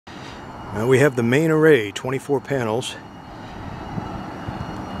Now we have the main array, 24 panels,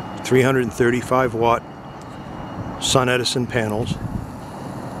 335 watt SunEdison panels,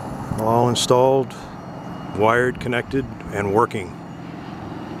 all installed, wired, connected, and working.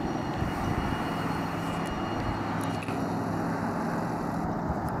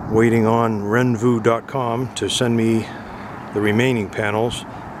 Waiting on Renvu.com to send me the remaining panels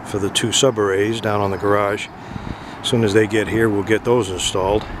for the 2 subarrays down on the garage. As soon as they get here, we'll get those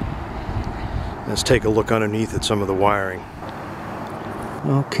installed. Let's take a look underneath at some of the wiring.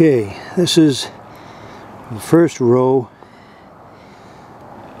 Okay, this is the first row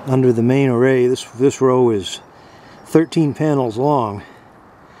under the main array. This row is 13 panels long,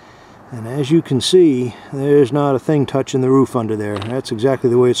 and as you can see, there's not a thing touching the roof under there. That's exactly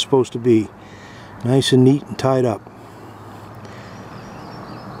the way it's supposed to be. Nice and neat and tied up.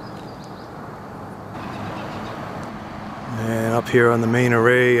 And up here on the main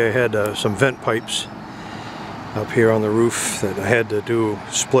array, I had some vent pipes up here on the roof that I had to do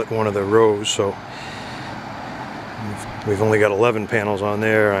split one of the rows, so we've only got 11 panels on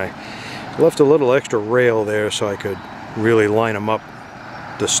there. I left a little extra rail there so I could really line them up,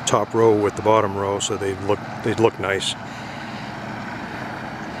 this top row with the bottom row, so they'd look nice.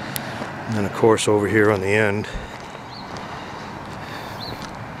 And then of course over here on the end,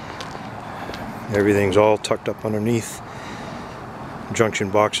 everything's all tucked up underneath. Junction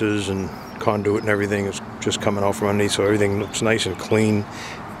boxes and conduit and everything is just coming out from underneath, so everything looks nice and clean,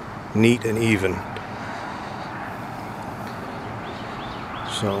 neat and even.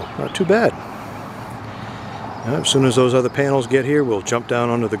 So not too bad. As soon as those other panels get here, we'll jump down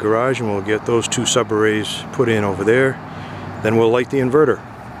under the garage and we'll get those 2 subarrays put in over there. Then we'll light the inverter.